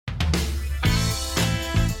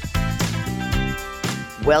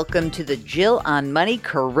Welcome to the Jill on Money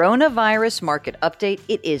Coronavirus Market Update.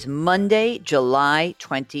 It is Monday, July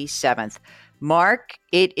 27th. Mark,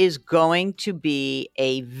 it is going to be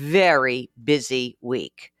a very busy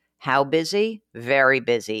week. How busy? Very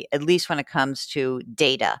busy, at least when it comes to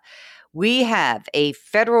data. We have a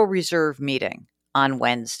Federal Reserve meeting on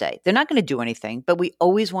Wednesday. They're not going to do anything, but we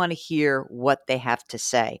always want to hear what they have to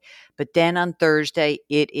say. But then on Thursday,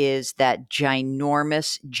 it is that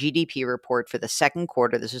ginormous GDP report for the second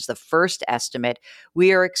quarter. This is the first estimate.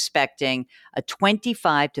 We are expecting a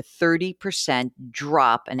 25 to 30%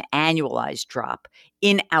 drop, an annualized drop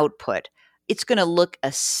in output. It's going to look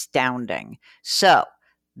astounding. So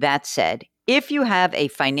that said, if you have a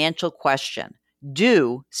financial question,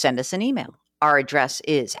 do send us an email. Our address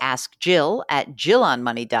is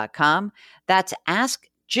askjill@jillonmoney.com. That's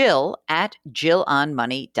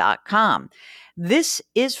askjill@jillonmoney.com. This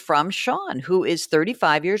is from Sean, who is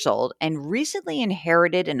 35 years old and recently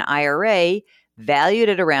inherited an IRA valued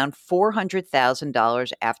at around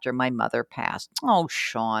 $400,000 after my mother passed. Oh,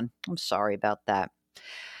 Sean, I'm sorry about that.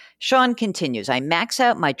 Sean continues, I max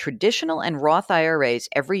out my traditional and Roth IRAs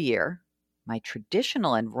every year. My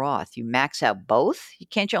traditional and Roth, you max out both?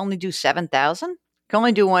 Can't you only do 7,000? You can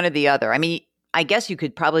only do one or the other. I mean, I guess you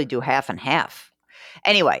could probably do half and half.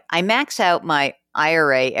 Anyway, I max out my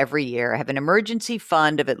IRA every year. I have an emergency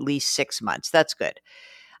fund of at least 6 months. That's good.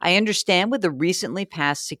 I understand with the recently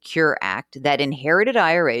passed Secure Act that inherited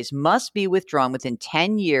IRAs must be withdrawn within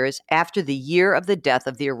 10 years after the year of the death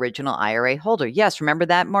of the original IRA holder. Yes, remember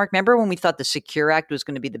that, Mark? Remember when we thought the Secure Act was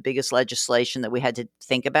going to be the biggest legislation that we had to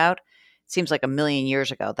think about? Seems like a million years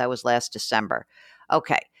ago. That was last December.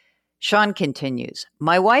 Okay. Sean continues.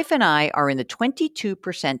 My wife and I are in the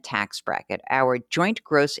 22% tax bracket. Our joint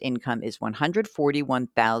gross income is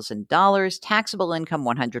 $141,000, taxable income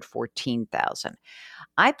 $114,000.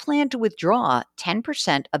 I plan to withdraw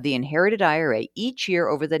 10% of the inherited IRA each year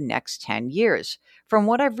over the next 10 years. From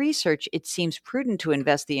what I've researched, it seems prudent to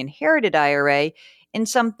invest the inherited IRA in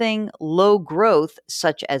something low growth,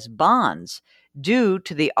 such as bonds, due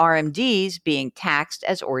to the RMDs being taxed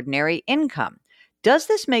as ordinary income. Does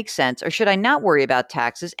this make sense, or should I not worry about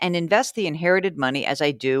taxes and invest the inherited money as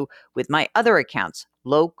I do with my other accounts,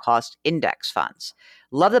 low-cost index funds?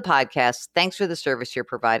 Love the podcast. Thanks for the service you're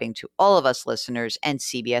providing to all of us listeners and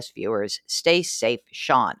CBS viewers. Stay safe,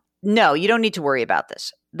 Sean. No, you don't need to worry about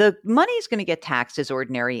this. The money is going to get taxed as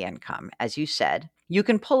ordinary income, as you said. You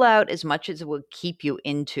can pull out as much as it will keep you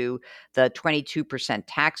into the 22%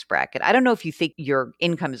 tax bracket. I don't know if you think your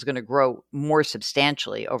income is going to grow more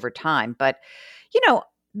substantially over time, but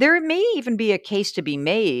there may even be a case to be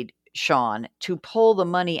made, Sean, to pull the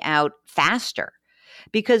money out faster.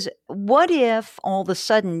 Because what if all of a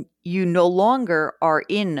sudden you no longer are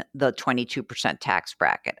in the 22% tax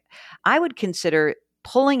bracket? I would consider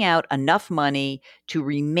pulling out enough money to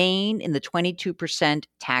remain in the 22%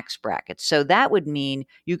 tax bracket. So that would mean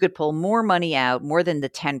you could pull more money out, more than the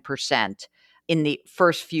 10% in the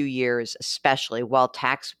first few years, especially while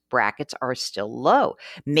tax brackets are still low.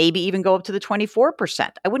 Maybe even go up to the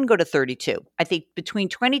 24%. I wouldn't go to 32. I think between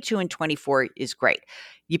 22 and 24 is great.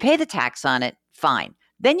 You pay the tax on it, fine.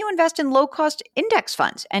 Then you invest in low-cost index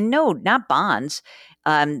funds. And no, not bonds.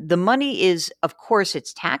 The money is, of course,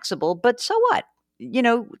 it's taxable, but so what?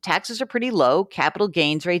 Taxes are pretty low. Capital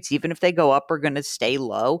gains rates, even if they go up, are going to stay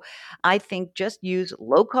low. I think just use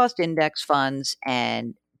low-cost index funds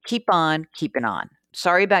and keep on keeping on.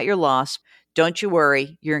 Sorry about your loss. Don't you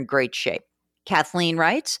worry. You're in great shape. Kathleen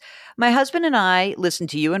writes, my husband and I listen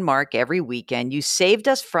to you and Mark every weekend. You saved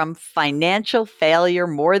us from financial failure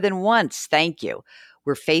more than once. Thank you.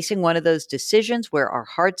 We're facing one of those decisions where our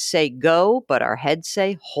hearts say go, but our heads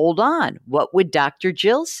say, hold on. What would Dr.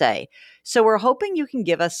 Jill say? So we're hoping you can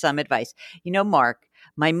give us some advice. Mark,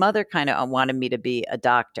 my mother kind of wanted me to be a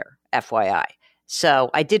doctor, FYI. So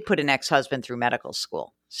I did put an ex-husband through medical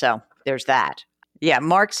school. So there's that. Yeah,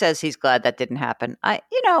 Mark says he's glad that didn't happen.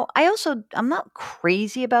 I'm not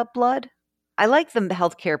crazy about blood. I like the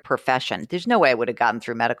healthcare profession. There's no way I would have gotten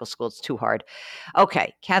through medical school. It's too hard.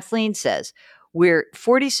 Okay, Kathleen says, we're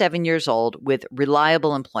 47 years old with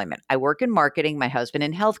reliable employment. I work in marketing, my husband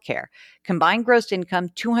in healthcare. Combined gross income,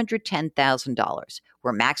 $210,000.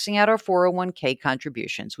 We're maxing out our 401k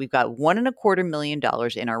contributions. We've got $1.25 million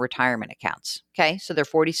in our retirement accounts. Okay, so they're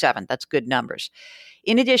 47. That's good numbers.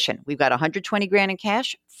 In addition, we've got 120 grand in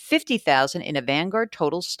cash, 50,000 in a Vanguard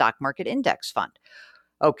Total Stock Market Index Fund.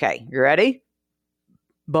 Okay, you ready?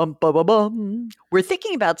 Bum, bum, bum, bum. We're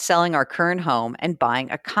thinking about selling our current home and buying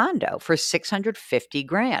a condo for 650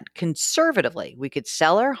 grand. Conservatively, we could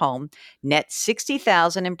sell our home, net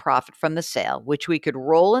 60,000 in profit from the sale, which we could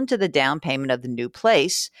roll into the down payment of the new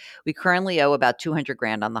place. We currently owe about 200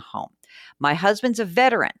 grand on the home. My husband's a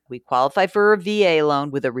veteran. We qualify for a VA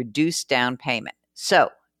loan with a reduced down payment. So,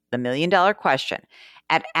 the $1 million question.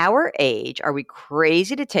 At our age, are we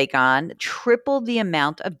crazy to take on triple the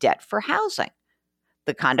amount of debt for housing?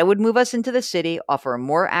 The condo would move us into the city, offer a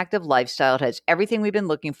more active lifestyle. It has everything we've been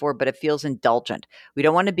looking for, but it feels indulgent. We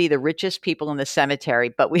don't want to be the richest people in the cemetery,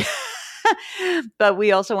 but we but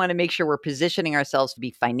we also want to make sure we're positioning ourselves to be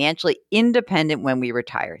financially independent when we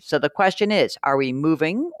retire. So the question is, are we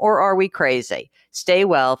moving or are we crazy? Stay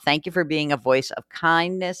well. Thank you for being a voice of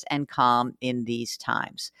kindness and calm in these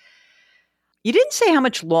times. You didn't say how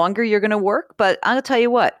much longer you're going to work, but I'll tell you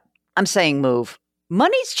what, I'm saying move.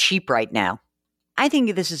 Money's cheap right now. I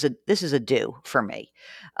think this is a do for me.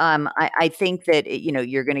 I think that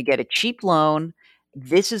you're going to get a cheap loan.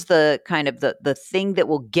 This is the kind of the thing that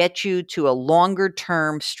will get you to a longer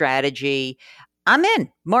term strategy. I'm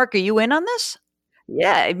in. Mark, are you in on this?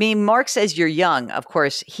 Yeah, I mean, Mark says you're young. Of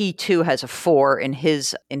course, he too has a 4 in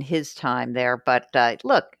his time there. But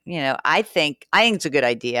look, I think it's a good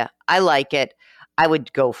idea. I like it. I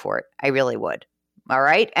would go for it. I really would. All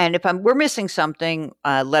right. And if we're missing something,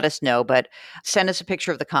 let us know. But send us a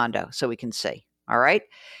picture of the condo so we can see. All right.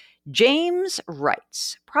 James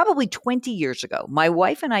writes, probably 20 years ago, my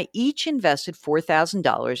wife and I each invested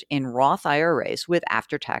 $4,000 in Roth IRAs with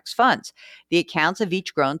after-tax funds. The accounts have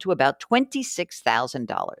each grown to about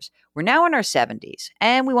 $26,000. We're now in our 70s,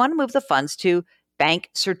 and we want to move the funds to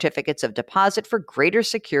bank certificates of deposit for greater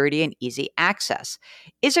security and easy access.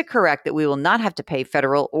 Is it correct that we will not have to pay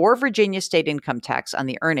federal or Virginia state income tax on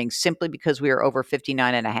the earnings simply because we are over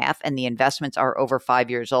 59 and a half and the investments are over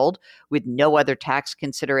 5 years old with no other tax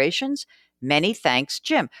considerations? Many thanks,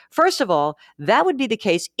 Jim. First of all, that would be the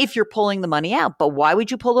case if you're pulling the money out. But why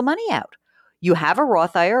would you pull the money out? You have a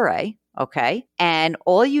Roth IRA, okay? And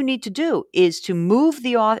all you need to do is to move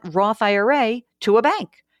the Roth IRA to a bank.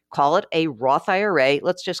 Call it a Roth IRA.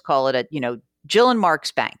 Let's just call it Jill and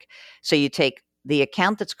Mark's bank. So you take the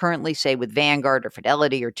account that's currently, say, with Vanguard or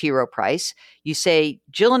Fidelity or T. Rowe Price. You say,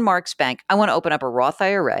 Jill and Mark's bank, I want to open up a Roth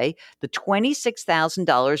IRA. The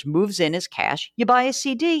 $26,000 moves in as cash. You buy a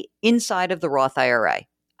CD inside of the Roth IRA.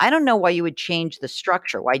 I don't know why you would change the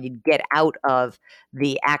structure, why you'd get out of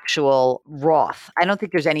the actual Roth. I don't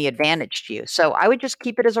think there's any advantage to you. So I would just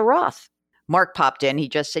keep it as a Roth. Mark popped in. He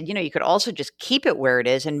just said, you could also just keep it where it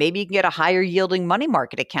is and maybe you can get a higher yielding money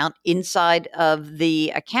market account inside of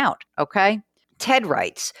the account. Okay. Ted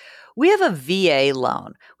writes, we have a VA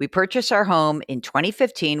loan. We purchased our home in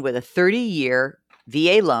 2015 with a 30-year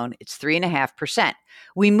VA loan. It's 3.5%.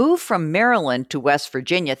 We moved from Maryland to West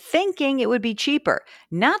Virginia thinking it would be cheaper.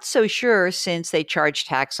 Not so sure since they charge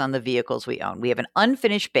tax on the vehicles we own. We have an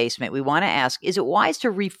unfinished basement. We want to ask, is it wise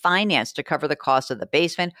to refinance to cover the cost of the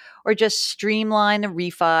basement or just streamline the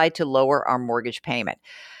refi to lower our mortgage payment?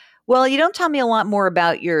 Well, you don't tell me a lot more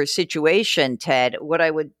about your situation, Ted. What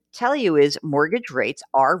I would tell you is mortgage rates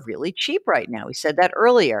are really cheap right now. We said that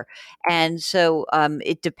earlier. And so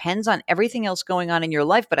it depends on everything else going on in your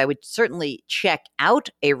life, but I would certainly check out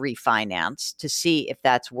a refinance to see if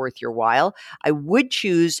that's worth your while. I would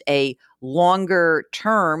choose a longer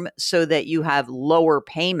term so that you have lower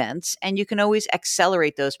payments and you can always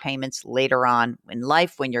accelerate those payments later on in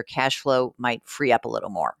life when your cash flow might free up a little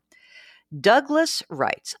more. Douglas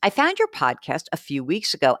writes, I found your podcast a few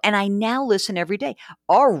weeks ago and I now listen every day.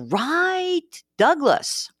 All right,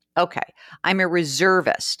 Douglas. Okay, I'm a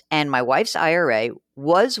reservist and my wife's IRA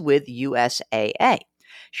was with USAA.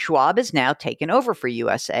 Schwab has now taken over for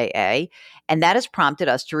USAA, and that has prompted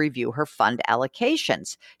us to review her fund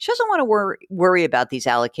allocations. She doesn't want to worry about these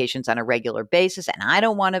allocations on a regular basis, and I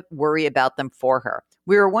don't want to worry about them for her.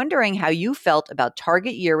 We were wondering how you felt about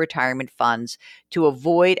target year retirement funds to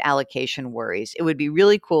avoid allocation worries. It would be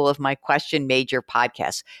really cool if my question made your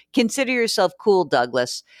podcast. Consider yourself cool,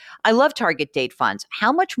 Douglas. I love target date funds.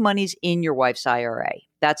 How much money's in your wife's IRA?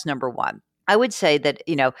 That's number one. I would say that,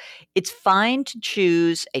 it's fine to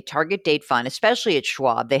choose a target date fund, especially at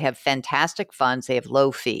Schwab. They have fantastic funds. They have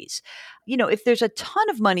low fees. If there's a ton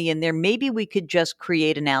of money in there, maybe we could just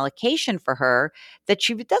create an allocation for her that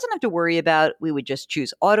she doesn't have to worry about. We would just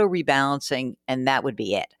choose auto rebalancing and that would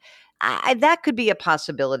be it. That could be a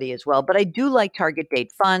possibility as well. But I do like target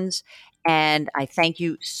date funds. And I thank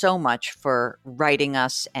you so much for writing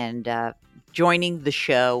us and joining the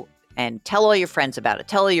show. And tell all your friends about it.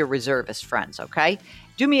 Tell all your reservist friends, okay?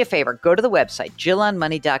 Do me a favor. Go to the website,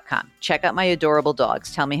 JillOnMoney.com. Check out my adorable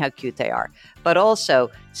dogs. Tell me how cute they are. But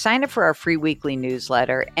also, sign up for our free weekly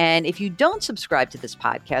newsletter. And if you don't subscribe to this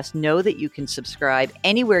podcast, know that you can subscribe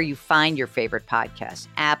anywhere you find your favorite podcasts.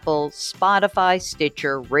 Apple, Spotify,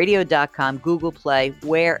 Stitcher, Radio.com, Google Play,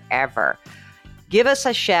 wherever. Give us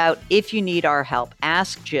a shout if you need our help.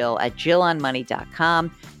 Ask Jill at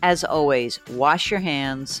JillOnMoney.com. As always, wash your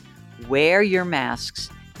hands, wear your masks,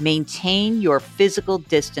 maintain your physical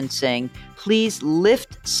distancing. Please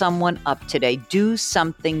lift someone up today. Do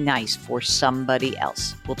something nice for somebody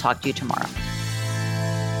else. We'll talk to you tomorrow.